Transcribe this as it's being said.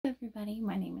everybody,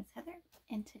 my name is Heather,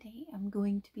 and today I'm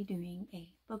going to be doing a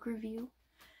book review.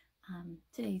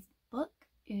 Today's book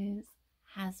is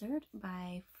Hazard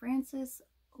by Frances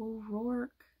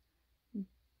O'roark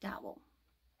Dowell.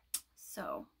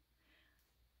 So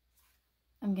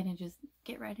I'm going to just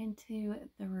get right into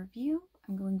the review.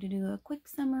 I'm going to do a quick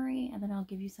summary, and then I'll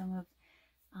give you some of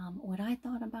what I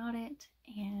thought about it,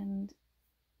 and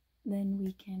then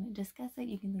we can discuss it.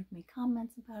 You can leave me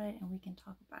comments about it, and we can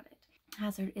talk about it.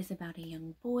 Hazard is about a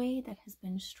young boy that has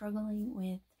been struggling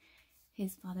with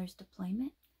his father's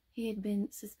deployment. He had been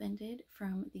suspended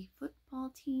from the football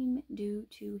team due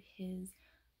to his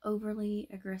overly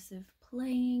aggressive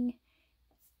playing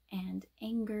and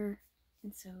anger,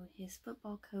 and so his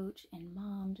football coach and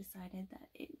mom decided that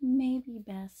it may be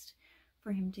best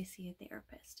for him to see a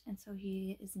therapist, and so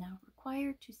he is now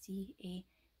required to see a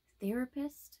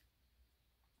therapist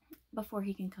before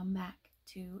he can come back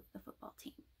to the football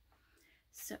team.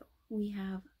 So we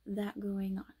have that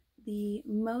going on. The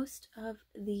most of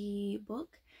the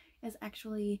book is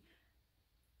actually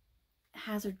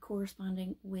Hazard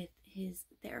corresponding with his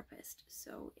therapist.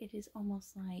 So it is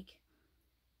almost like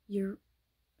you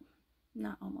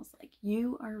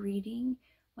are reading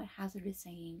what Hazard is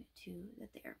saying to the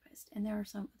therapist. And there are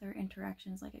some other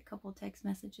interactions, like a couple text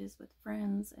messages with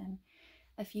friends and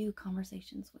a few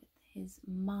conversations with his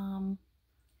mom.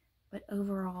 But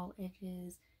overall, it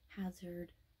is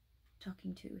Hazard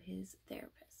talking to his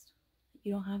therapist.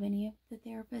 You don't have any of the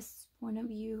therapist's point of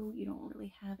view. You don't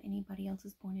really have anybody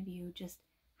else's point of view, just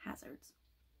Hazard's.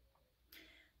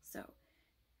 So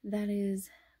that is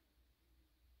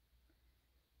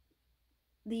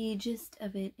the gist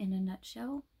of it in a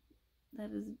nutshell.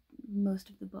 That is most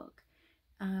of the book.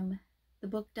 The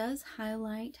book does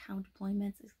highlight how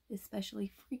deployments,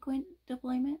 especially frequent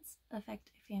deployments, affect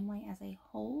a family as a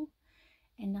whole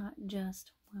and not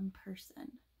just one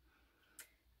person.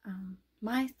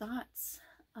 My thoughts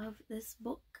of this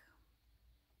book: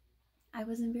 I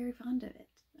wasn't very fond of it,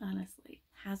 honestly.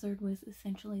 Hazard was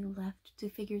essentially left to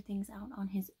figure things out on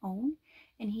his own,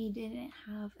 and he didn't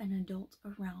have an adult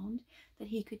around that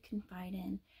he could confide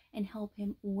in and help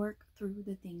him work through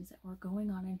the things that were going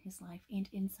on in his life and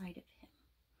inside of him.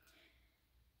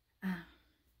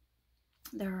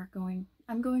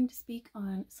 I'm going to speak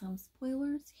on some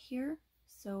spoilers here,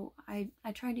 so I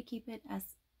tried to keep it as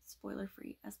spoiler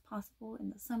free as possible in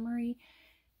the summary,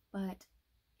 but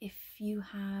if you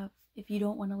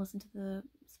don't want to listen to the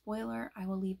spoiler, I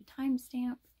will leave a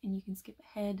timestamp and you can skip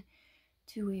ahead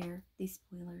to where these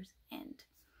spoilers end.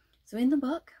 So in the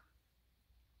book,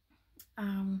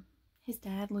 his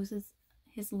dad loses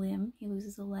his limb. He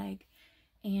loses a leg,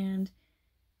 and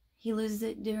he loses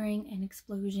it during an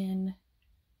explosion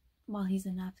while he's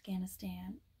in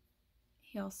Afghanistan.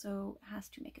 He also has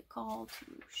to make a call to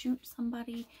shoot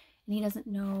somebody, and he doesn't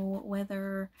know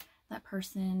whether that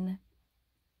person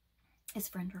is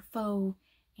friend or foe,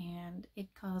 and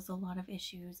it caused a lot of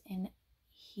issues, and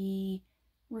he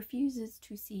refuses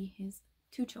to see his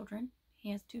two children.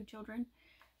 He has two children,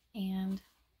 and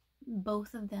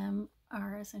both of them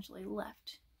are essentially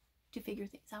left to figure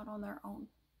things out on their own.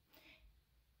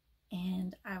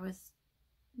 And I was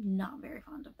not very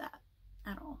fond of that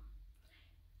at all.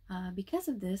 Because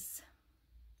of this,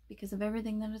 because of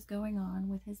everything that is going on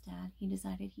with his dad, he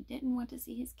decided he didn't want to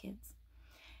see his kids,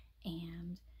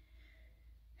 and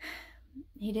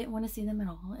he didn't want to see them at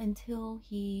all until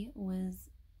he was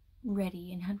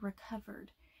ready and had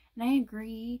recovered. And I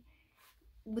agree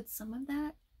with some of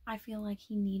that. I feel like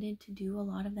he needed to do a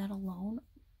lot of that alone,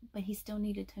 but he still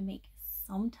needed to make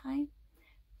some time,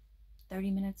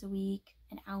 30 minutes a week,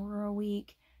 an hour a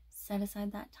week, set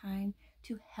aside that time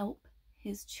to help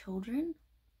his children,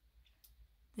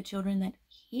 the children that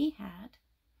he had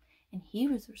and he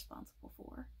was responsible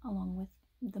for, along with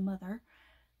the mother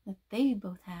that they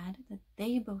both had, that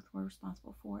they both were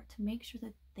responsible for, to make sure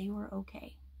that they were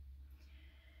okay.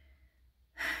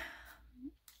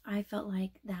 I felt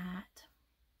like that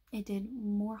it did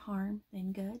more harm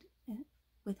than good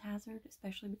with Hazard,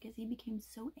 especially because he became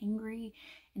so angry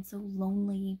and so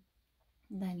lonely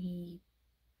that he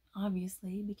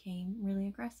obviously became really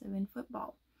aggressive in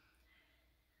football.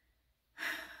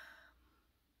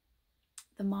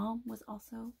 The mom was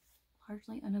also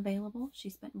largely unavailable. She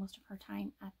spent most of her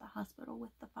time at the hospital with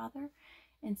the father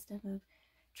instead of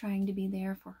trying to be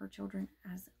there for her children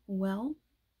as well.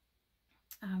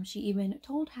 She even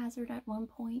told Hazard at one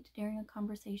point during a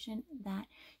conversation that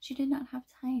she did not have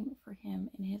time for him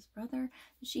and his brother,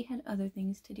 that she had other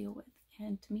things to deal with.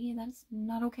 And to me, that's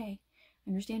not okay. I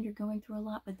understand you're going through a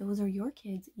lot, but those are your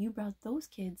kids. You brought those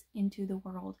kids into the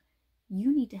world.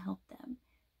 You need to help them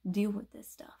deal with this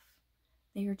stuff.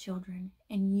 They are children,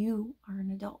 and you are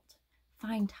an adult.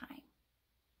 Find time.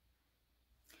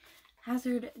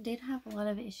 Hazard did have a lot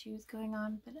of issues going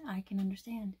on, but I can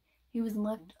understand. He was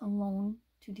left alone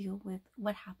to deal with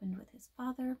what happened with his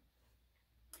father,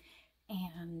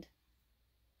 and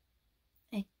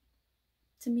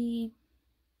to me,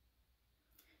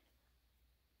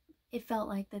 it felt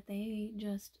like that they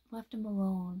just left him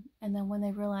alone, and then when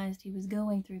they realized he was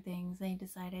going through things, they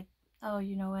decided, oh,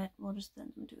 you know what, we'll just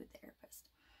send him to a therapist.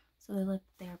 So they let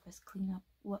the therapist clean up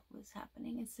what was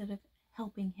happening instead of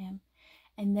helping him,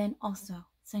 and then also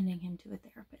sending him to a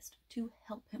therapist to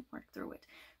help him work through it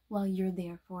while you're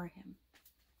there for him.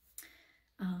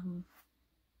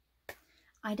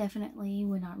 I definitely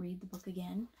would not read the book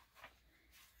again.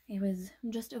 It was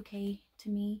just okay to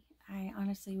me. I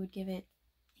honestly would give it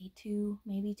a 2,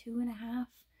 maybe 2.5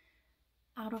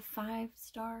 out of 5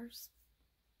 stars.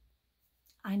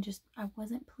 I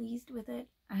wasn't pleased with it.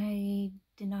 I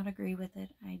did not agree with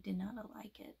it. I did not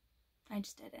like it. I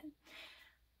just didn't.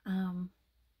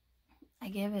 I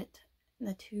give it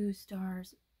the 2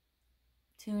 stars,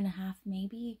 2.5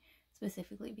 maybe,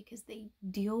 specifically because they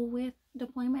deal with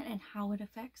deployment and how it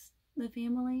affects the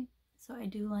family. So I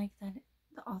do like that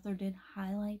the author did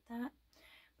highlight that,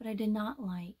 but I did not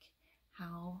like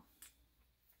how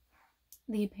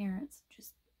the parents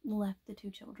just left the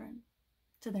 2 children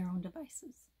to their own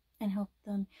devices and helped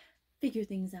them figure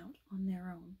things out on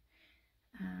their own.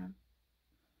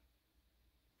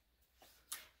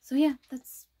 So yeah,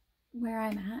 that's where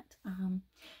I'm at.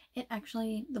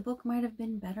 The book might have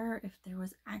been better if there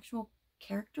was actual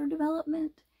character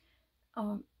development,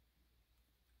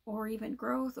 or even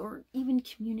growth, or even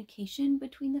communication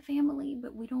between the family,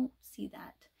 but we don't see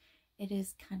that. It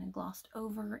is kind of glossed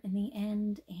over in the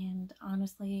end, and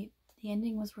honestly, the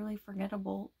ending was really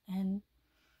forgettable, and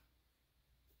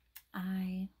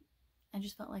I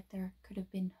just felt like there could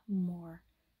have been more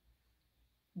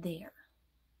there.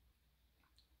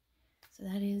 So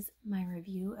that is my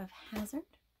review of Hazard.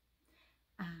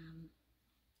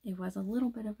 It was a little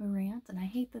bit of a rant, and I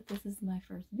hate that this is my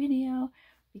first video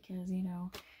because, you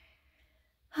know,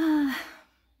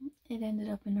 it ended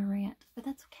up in a rant, but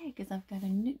that's okay because I've got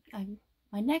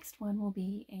my next one will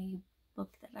be a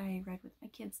book that I read with my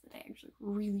kids that I actually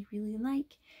really, really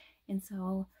like, and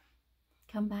so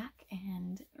come back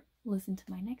and listen to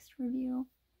my next review,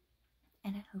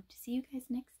 and I hope to see you guys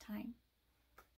next time.